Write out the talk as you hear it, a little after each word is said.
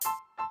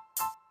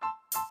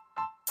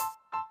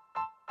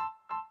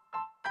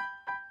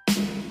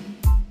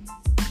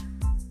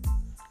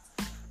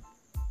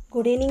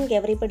Good evening,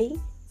 everybody.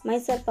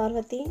 Myself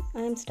Parvati.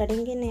 I am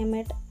studying in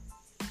M.Ed.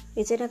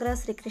 Vijayanagara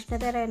Sri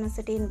Krishnadevara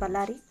University in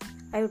Ballari.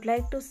 I would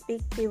like to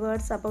speak few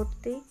words about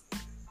the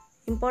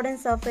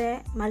importance of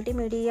a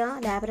multimedia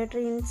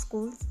laboratory in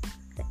schools,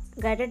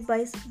 guided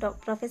by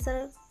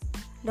Professor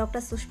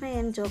Dr. Sushma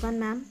N. Jogan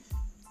ma'am.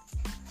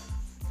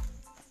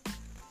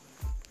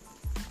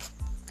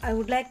 I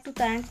would like to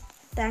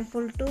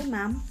thankful to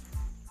ma'am.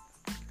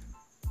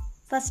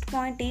 First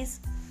point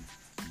is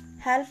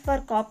help for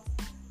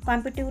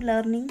competitive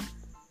learning,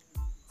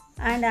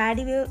 and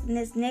audio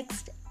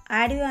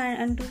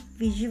and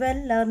visual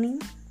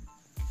learning,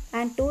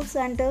 and tools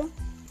and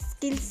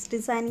skills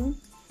designing.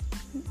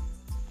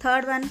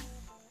 Third one,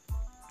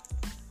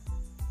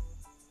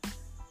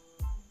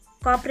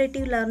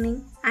 cooperative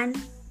learning, and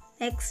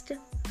next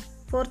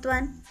fourth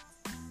one,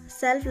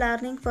 self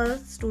learning for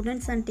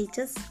students and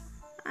teachers,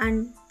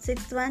 and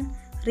sixth one,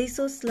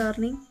 resource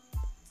learning.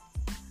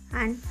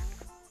 And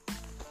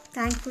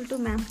thankful to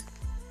ma'am.